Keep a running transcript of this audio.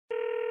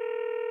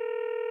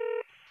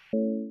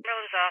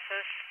Chamberlain's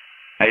office.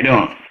 How you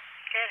doing?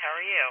 Good, how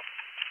are you?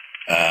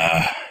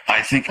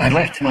 I think I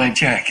left my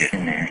jacket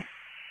in there.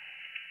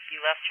 You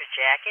left your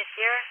jacket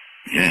here?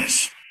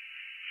 Yes.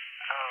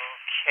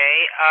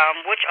 Okay,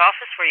 which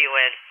office were you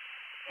in?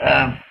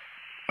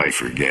 I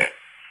forget.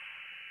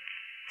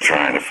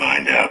 Trying to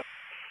find out.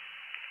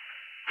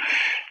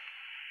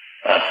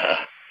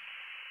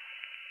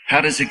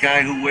 How does a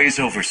guy who weighs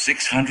over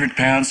 600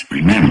 pounds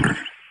remember?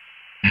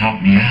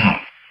 Help me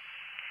out.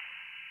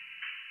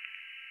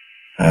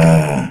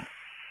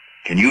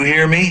 Can you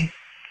hear me?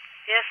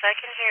 Yes, I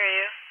can hear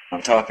you.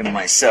 I'm talking to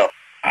myself.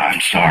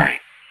 I'm sorry.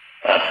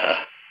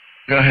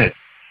 Go ahead.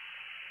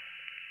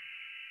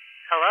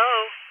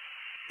 Hello?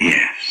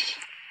 Yes.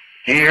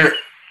 Here.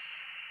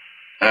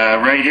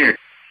 Right here.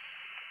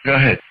 Go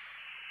ahead.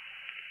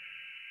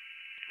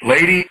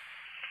 Lady,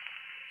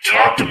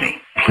 talk to me,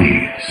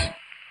 please.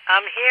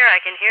 I'm here, I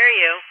can hear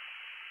you.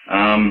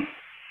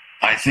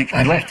 I think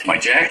I left my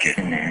jacket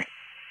in there.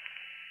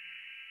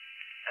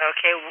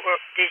 Okay,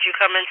 did you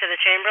come into the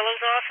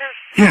Chamberlain's office?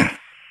 Yeah.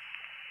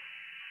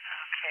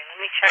 Okay, let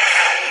me check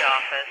out the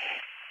office.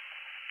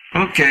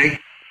 Okay.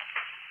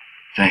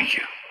 Thank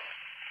you.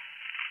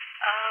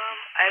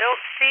 I don't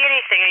see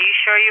anything. Are you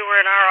sure you were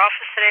in our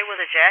office today with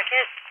a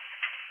jacket?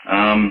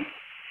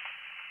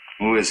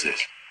 Who is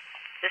this?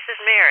 This is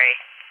Mary.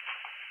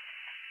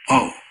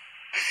 Oh.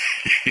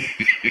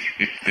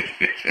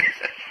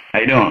 How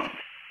you doing?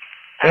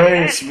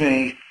 Hey, it's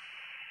me.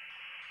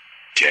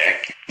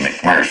 Jack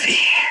McMurphy.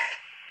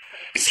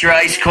 It's your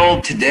ice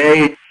cold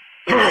today.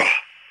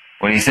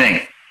 What do you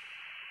think?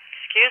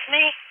 Excuse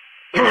me?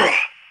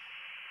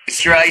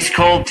 It's your ice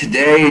cold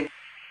today,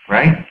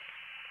 right?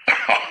 No, it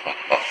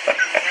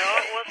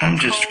wasn't I'm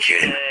just cold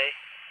kidding. today.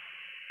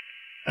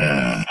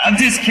 I'm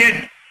just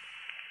kidding.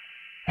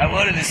 I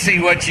wanted to see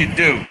what you'd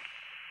do.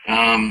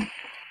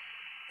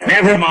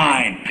 Never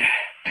mind.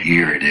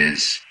 Here it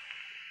is.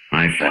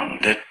 I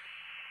found it.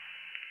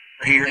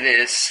 Here it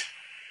is.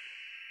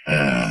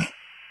 How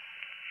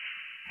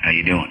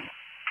you doing?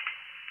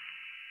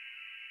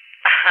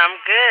 I'm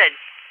good.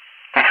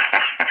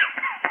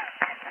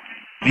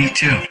 Me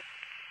too. May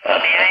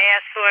I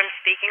ask who I'm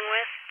speaking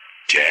with?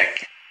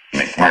 Jack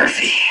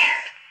McMurphy.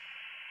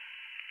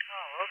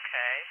 Oh,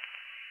 okay.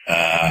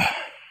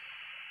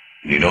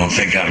 You don't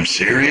think I'm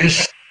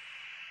serious?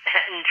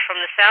 And from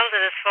the sounds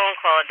of this phone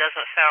call, it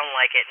doesn't sound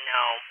like it,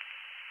 no.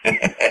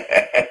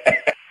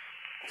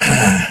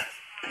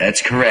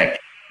 That's correct.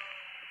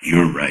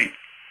 You're right.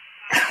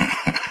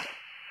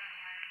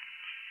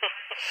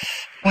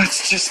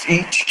 Let's just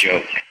eat,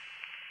 joke.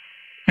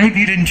 Maybe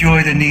you'd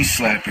enjoy the knee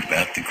slapper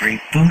about the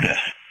great Buddha.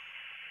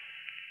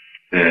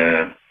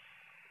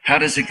 How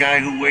does a guy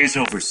who weighs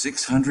over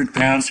 600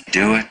 pounds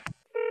do it?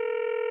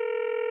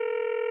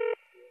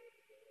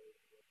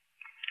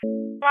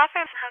 Law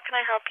firm, how can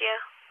I help you?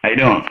 How you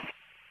doing?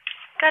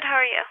 Good, how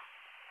are you?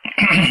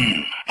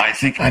 I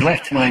think I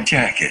left my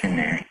jacket in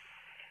there.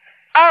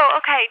 Oh,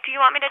 okay. Do you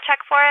want me to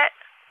check for it?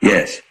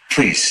 Yes,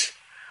 please.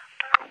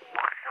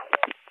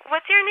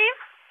 What's your name?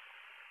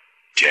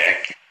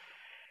 Jack.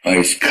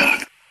 Ice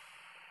cold.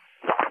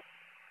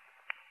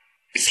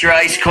 It's your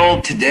ice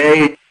cold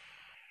today.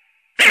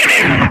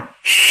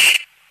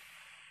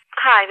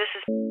 Hi, this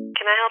is...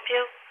 Can I help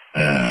you?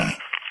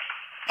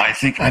 I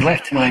think I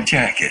left my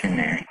jacket in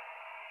there.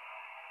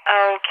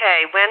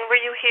 Okay, when were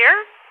you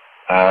here?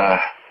 I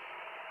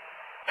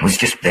was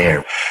just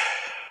there.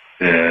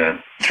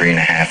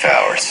 3.5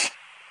 hours.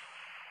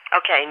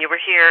 Okay, and you were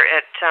here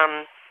at,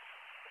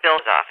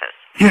 Bill's office.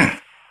 Yeah.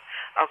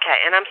 Okay,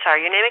 and I'm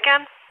sorry, your name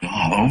again?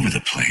 All over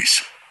the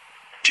place.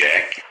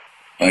 Jack.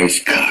 Ice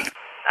cold.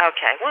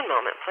 Okay, one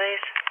moment,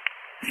 please.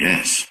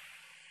 Yes.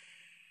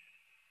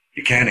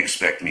 You can't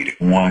expect me to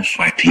wash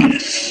my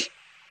penis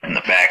in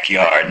the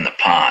backyard in the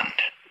pond.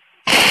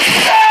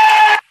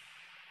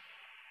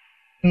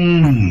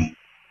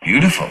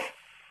 Beautiful.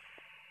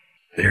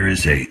 There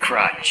is a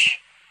crotch.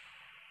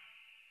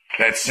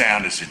 That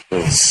sound is a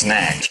little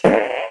snatch.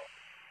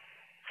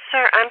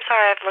 Sir, I'm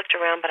sorry I've looked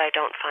around, but I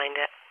don't find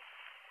it.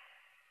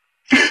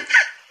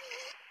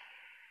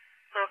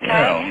 Okay.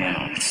 Well,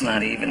 it's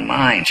not even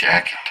mine,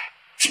 Jack.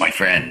 It's my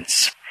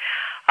friend's.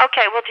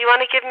 Okay, well, do you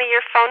want to give me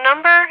your phone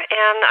number,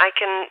 and I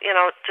can,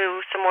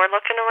 do some more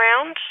looking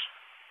around?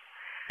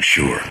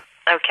 Sure.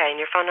 Okay, and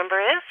your phone number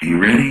is? You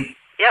ready?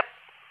 Yep.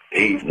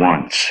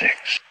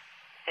 816.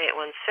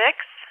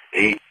 816?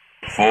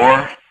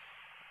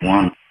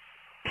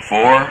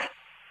 8414.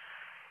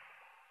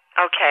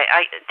 Okay,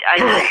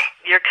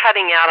 you're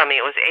cutting out on me.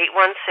 It was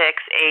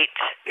 816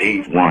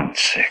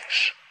 816.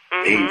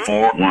 Mm-hmm.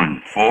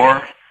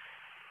 8414.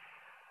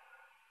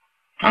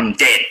 I'm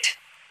dead.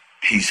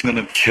 He's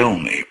gonna kill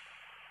me.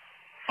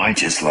 I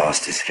just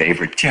lost his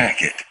favorite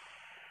jacket.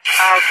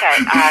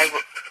 Okay,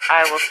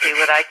 I will see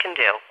what I can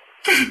do.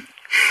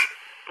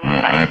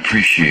 I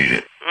appreciate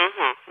it.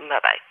 Mm-hmm.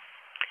 Bye-bye.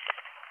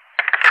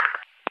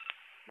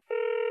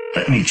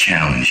 Let me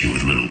challenge you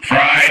with a little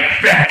fried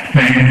fat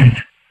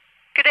man.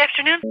 Good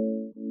afternoon.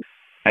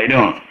 How you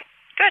doing?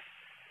 Good.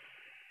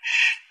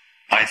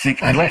 I I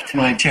think I left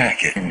my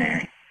jacket in there.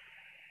 Okay,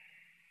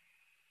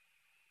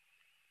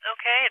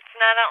 it's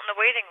not out in the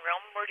waiting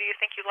room. Where do you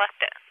think you left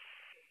it?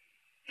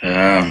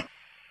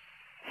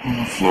 On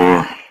the floor.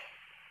 On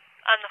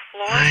the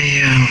floor?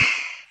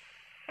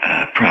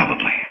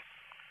 Probably.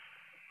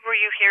 Were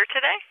you here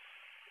today?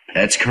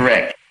 That's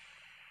correct.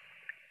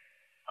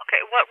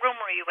 Okay, what room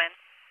were you in?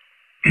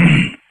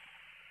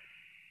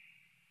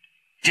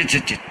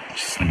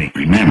 Just let me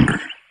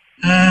remember.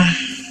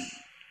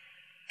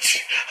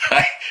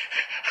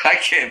 I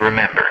can't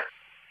remember.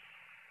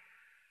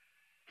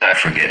 I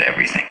forget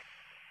everything.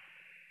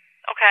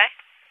 Okay.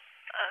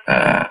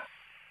 I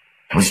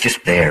was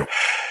just there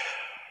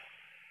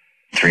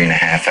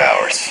 3.5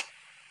 hours.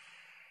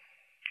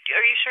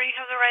 Are you sure you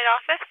have the right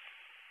office?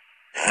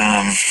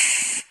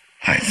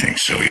 I think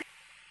so.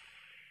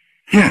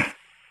 Yeah.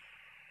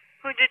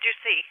 Who did you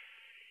see?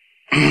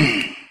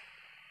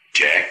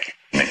 Jack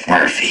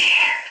McMurphy.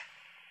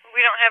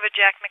 We don't have a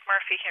Jack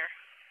McMurphy here.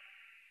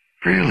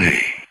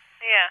 Really?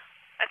 Yeah.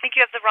 I think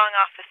you have the wrong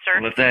office, sir.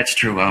 Well, if that's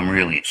true, I'm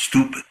really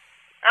stupid.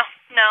 Oh,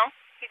 no.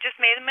 You just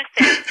made a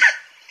mistake.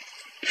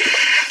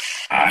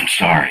 I'm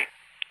sorry.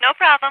 No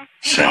problem.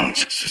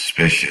 Sounds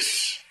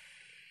suspicious.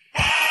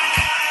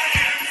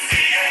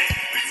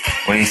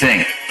 What do you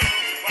think?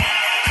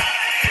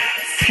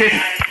 Kid,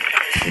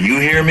 can you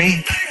hear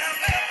me?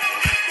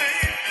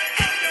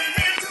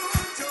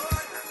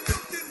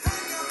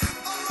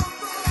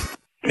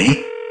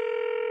 Me?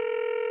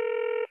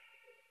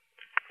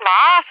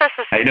 Law office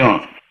is How you doing?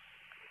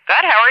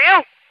 good. How are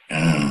you?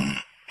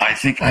 I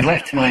think I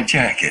left my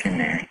jacket in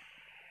there.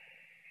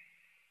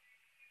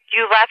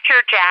 You left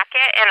your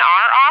jacket in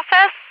our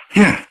office?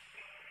 Yeah,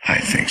 I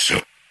think so.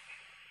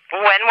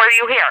 When were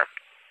you here?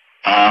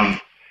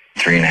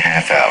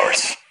 3.5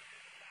 hours.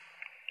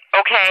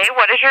 Okay,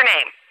 what is your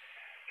name?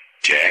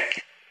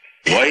 Jack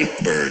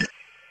Whitebird.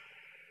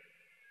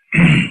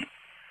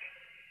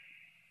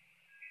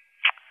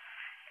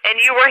 And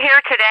you were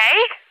here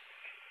today?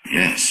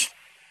 Yes.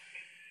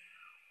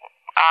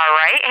 All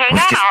right, hang I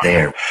was on. just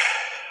there.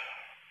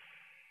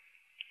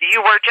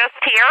 You were just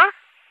here?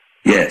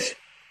 Yes.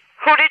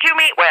 Who did you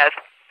meet with?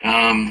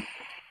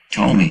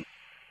 Tony.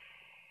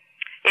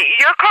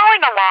 You're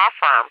calling a law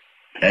firm.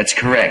 That's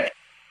correct.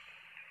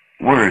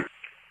 Word.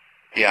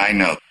 Yeah, I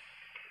know.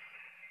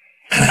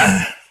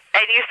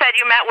 And you said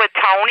you met with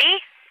Tony?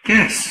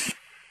 Yes.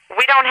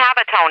 We don't have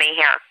a Tony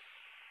here.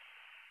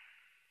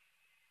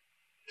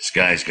 This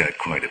guy's got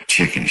quite a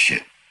chicken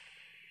shit.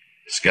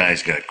 This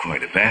guy's got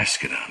quite a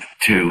basket on him,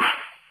 too.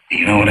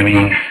 You know what I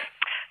mean?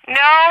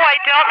 No, I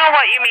don't know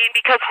what you mean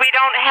because we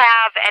don't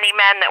have any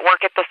men that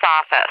work at this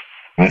office.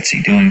 What's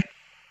he doing?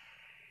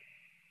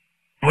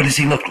 What does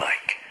he look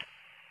like?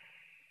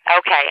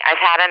 Okay, I've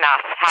had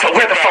enough. Have So a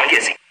where good the day. fuck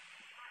is he?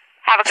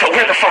 Have a So good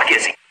where day. the fuck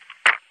is he?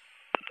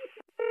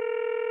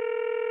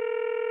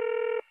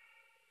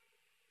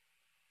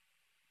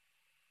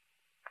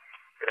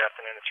 Good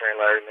afternoon, Attorney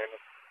Larry Newman.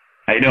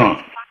 How you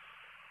doing?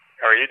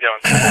 How are you doing?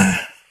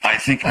 I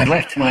think I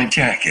left my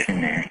jacket in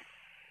there.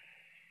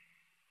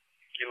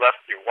 You left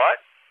your what?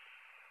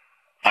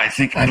 I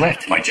think I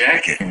left my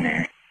jacket in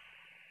there.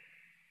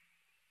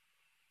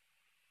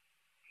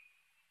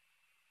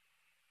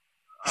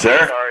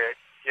 Sir? Sorry.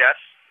 Yes?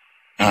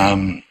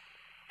 I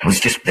was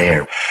just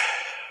there.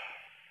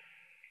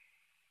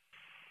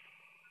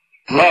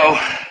 Hello?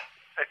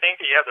 I think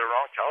that you have the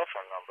wrong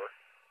telephone number.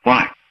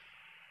 Why?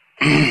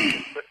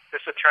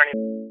 This attorney...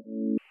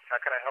 How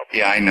can I help you?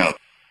 Yeah, I know.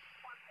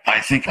 I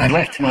think I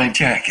left my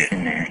jacket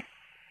in there.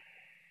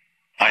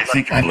 I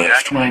think I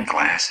left my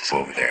glasses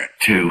over there,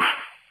 too.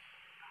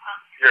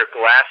 Your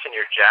glass in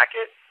your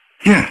jacket?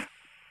 Yeah.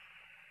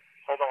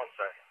 Hold on one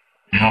second.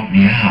 Help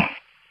me out.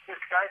 This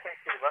guy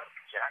thinks he left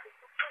his jacket.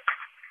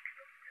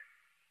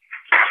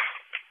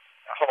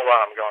 Hold on,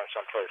 I'm going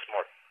someplace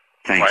more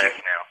Thank quiet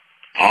you. now.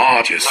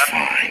 Oh, just You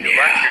fine, left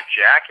yeah. your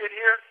jacket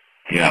here?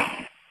 Yeah,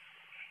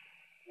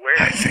 Where?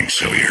 I think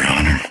so, Your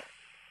Honor.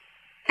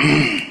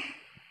 You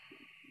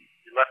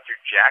left your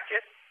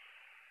jacket?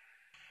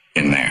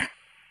 In there.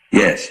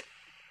 Yes.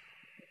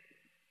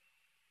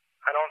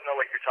 I don't know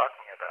what you're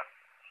talking about.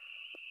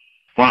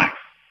 Why?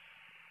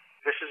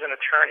 This is an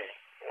attorney.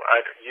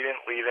 You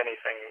didn't leave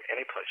anything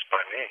anyplace by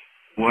me.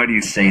 Why do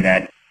you say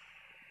that?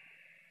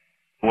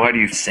 Why do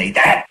you say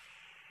that?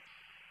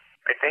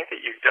 I think that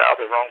you dialed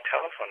the wrong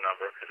telephone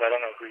number because I don't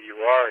know who you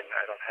are and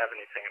I don't have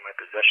anything in my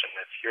possession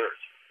that's yours.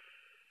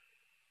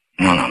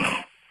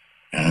 No.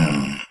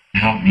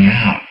 Help me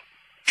out.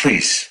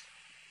 Please.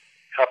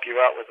 Help you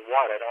out with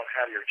what? I don't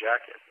have your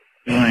jacket.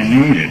 I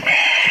need it. I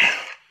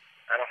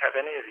don't have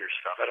any of your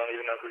stuff. I don't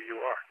even know who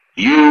you are.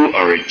 You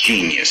are a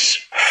genius.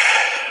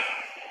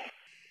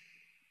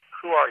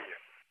 Who are you?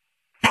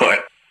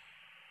 But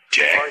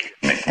Jack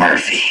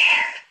McMurphy.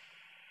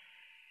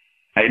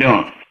 How you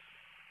doing?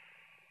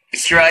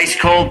 It's your ice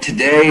cold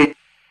today,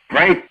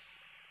 right?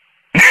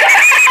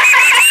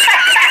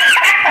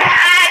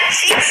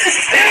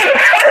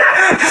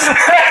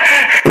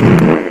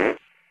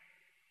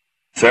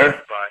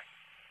 Sir? Bye.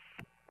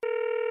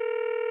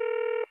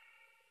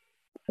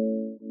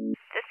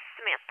 This is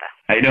Samantha.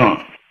 How you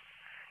doing?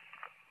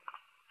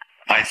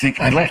 I think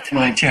I left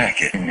my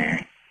jacket in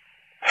there.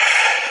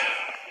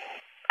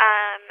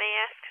 May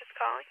I ask who's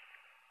calling?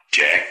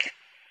 Jack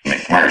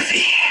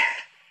McMurphy.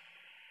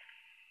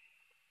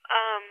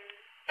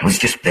 I was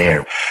just there.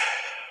 Okay.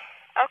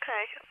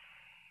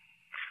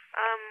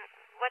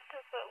 What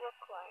does it look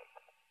like?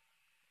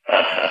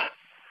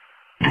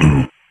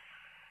 Blue.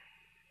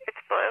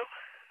 It's blue?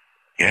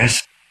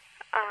 Yes?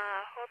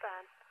 Hold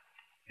on.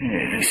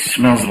 It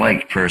smells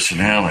like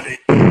personality.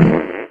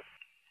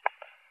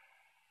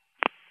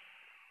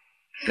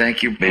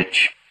 Thank you,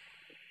 bitch.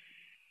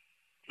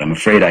 I'm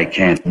afraid I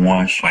can't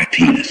wash my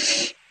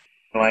penis.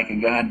 Like a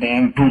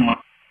goddamn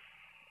puma.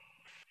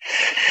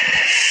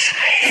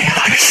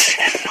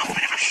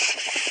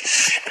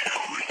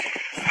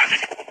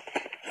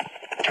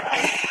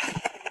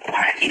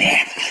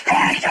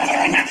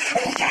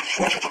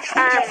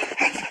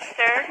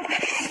 Sir?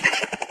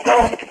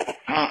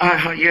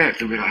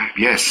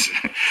 Yes,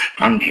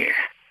 I'm here.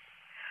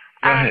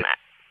 Go ahead.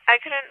 I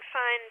couldn't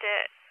find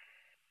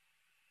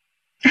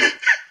it.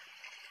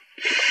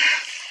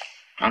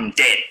 I'm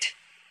dead.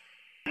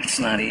 It's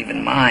not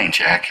even mine,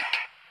 Jack.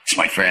 It's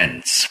my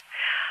friend's.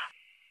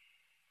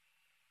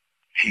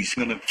 He's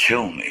gonna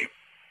kill me.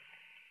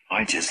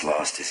 I just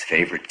lost his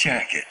favorite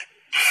jacket.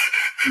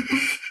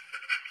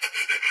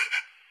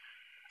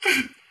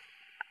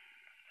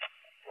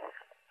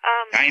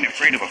 I ain't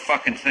afraid of a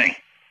fucking thing.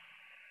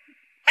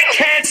 I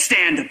can't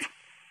stand him.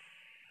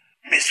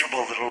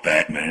 Miserable little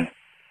Batman.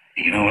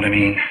 You know what I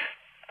mean?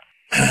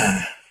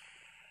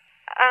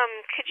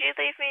 Could you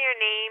leave me your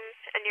name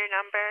and your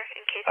number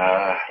in case I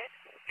need it?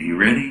 You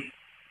ready?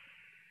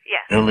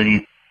 Yes.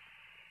 Billy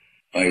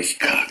Ice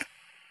Cock.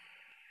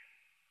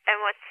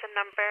 And what's the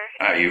number?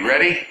 Are you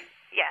ready?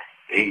 Yes.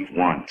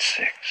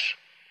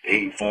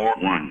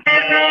 816-841.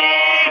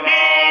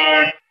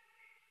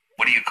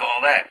 What do you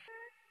call that?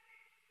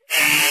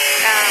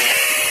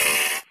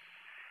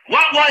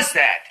 What was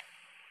that?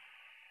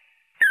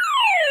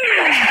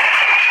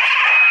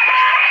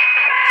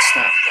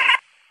 Stop.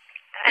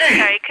 I'm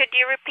sorry, could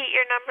you repeat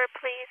your number,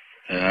 please?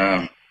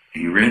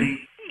 You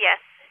ready? Yes.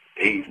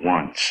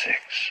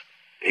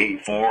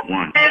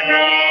 816-841.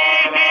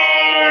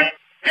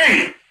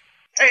 Hey!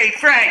 Hey,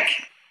 Frank!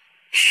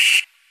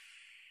 Shh!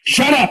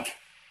 Shut up!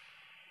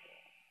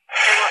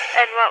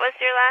 And what was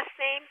your last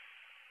name?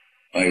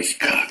 Ice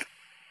Cock.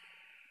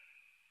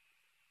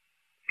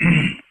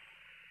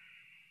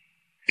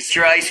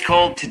 Mr. Ice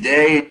Cold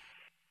today.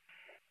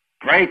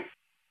 Right?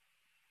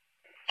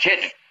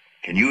 Kid,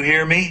 can you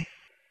hear me?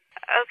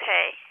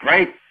 Okay.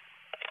 Right?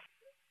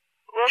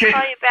 We'll Kid.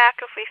 call you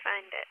back if we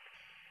find it.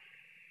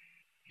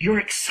 You're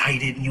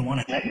excited and you want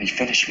to let me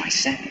finish my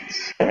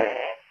sentence.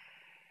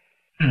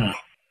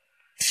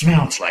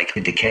 Smells like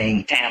a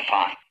decaying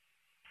tampon.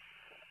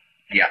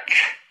 Yuck.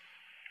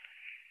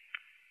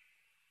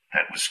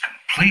 That was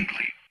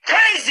completely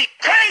crazy!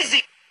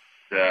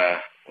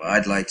 Well,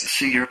 I'd like to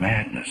see your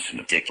madness and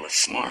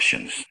ridiculous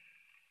Martians.